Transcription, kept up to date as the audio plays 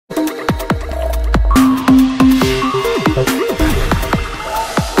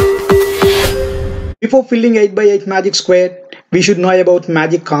before filling 8 by 8 magic square, we should know about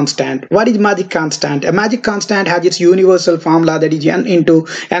magic constant. What is magic constant? A magic constant has its universal formula, that is n into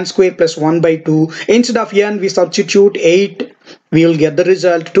n square plus 1 by 2. Instead of n, we substitute 8. We will get the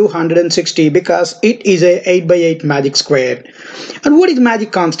result 260 because it is a 8 by 8 magic square. And what is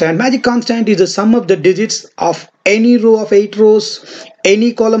magic constant? Magic constant is the sum of the digits of any row of 8 rows,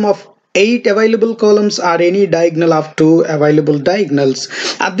 any column of 8 available columns, or any diagonal of 2 available diagonals.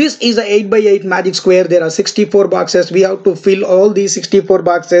 And this is a 8 by 8 magic square. There are 64 boxes. We have to fill all these 64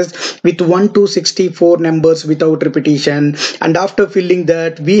 boxes with 1 to 64 numbers without repetition. And after filling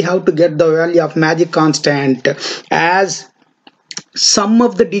that, we have to get the value of magic constant as sum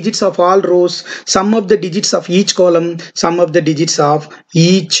of the digits of all rows, sum of the digits of each column, sum of the digits of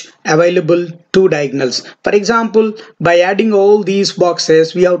each available 2 diagonals. For example, by adding all these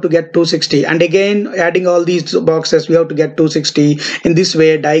boxes, we have to get 260, and again adding all these boxes, we have to get 260. In this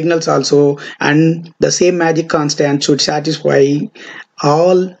way, diagonals also, and the same magic constant should satisfy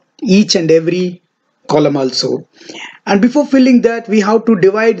each and every column also. And before filling that, we have to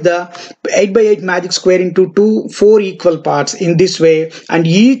divide the 8 by 8 magic square into 4 equal parts in this way, and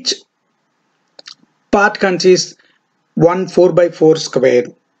each part consists 1 4 by 4 square.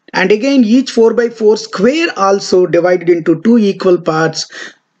 And again, each 4 by 4 square also divided into 2 equal parts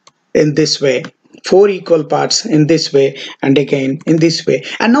in this way. 4 equal parts in this way, and again in this way.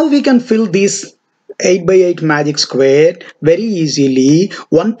 And now we can fill these 8 by 8 magic square very easily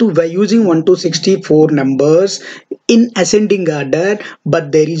by using 1 to 64 numbers in ascending order.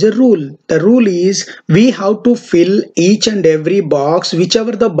 But there is a rule. The rule is we have to fill each and every box,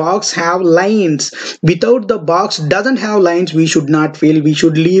 whichever the box have lines. Without the box doesn't have lines, we should not fill, we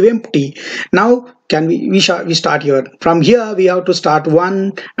should leave empty. Now we start here. From here we have to start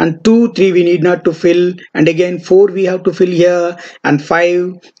 1 and 2, 3 we need not to fill, and again 4 we have to fill here, and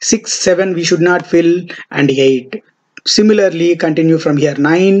 5, 6, 7 we should not fill, and 8. Similarly, continue from here.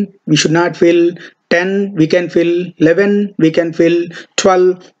 9 we should not fill, 10 we can fill, 11 we can fill,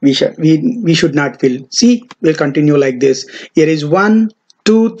 12 we should not fill. See, we'll continue like this. Here is 1,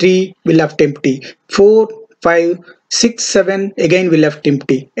 2, 3 we left empty, 4, 5, 6, 7 again we left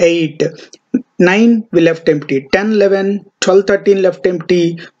empty, 8, 9 we left empty, 10, 11, 12, 13 left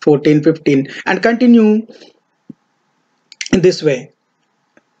empty, 14, 15, and continue in this way.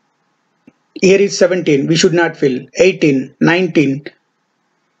 Here is 17 we should not fill, 18, 19,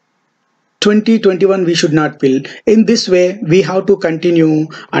 20, 21 we should not fill. In this way we have to continue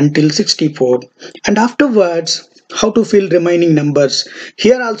until 64, and afterwards how to fill remaining numbers.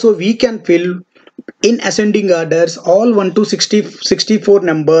 Here also we can fill in ascending orders all 1 to 64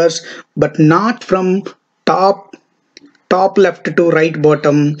 numbers, but not from top left to right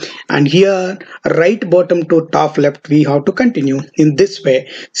bottom, and here right bottom to top left we have to continue in this way.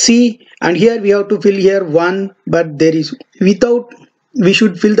 See, and here we have to fill here 1, but there is without, we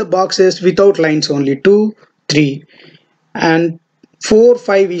should fill the boxes without lines only. 2, 3, and 4,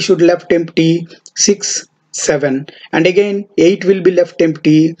 5 we should left empty, 6, 7, and again 8 will be left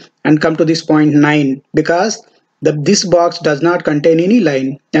empty, and come to this point 9 because this box does not contain any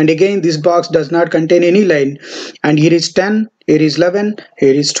line, and again this box does not contain any line, and here is 10, here is 11,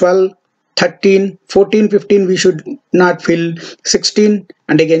 here is 12, 13, 14, 15 we should not fill, 16,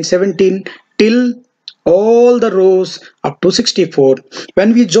 and again 17 till all the rows up to 64.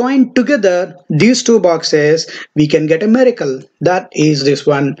 When we join together these 2 boxes, we can get a miracle. That is this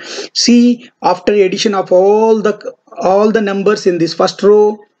one. See, after addition of all the numbers in this first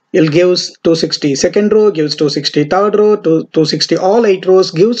row, it gives 260, second row gives 260, third row 260, all 8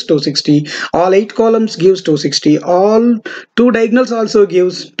 rows gives 260, all 8 columns gives 260, all 2 diagonals also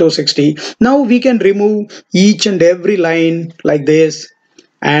gives 260. Now we can remove each and every line like this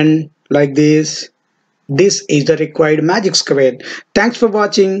and like this. This is the required magic square. Thanks for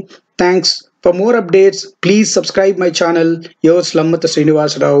watching. Thanks. For more updates, please subscribe my channel. Yours Lammatha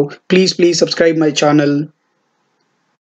Srinivasa Rao. Please subscribe my channel.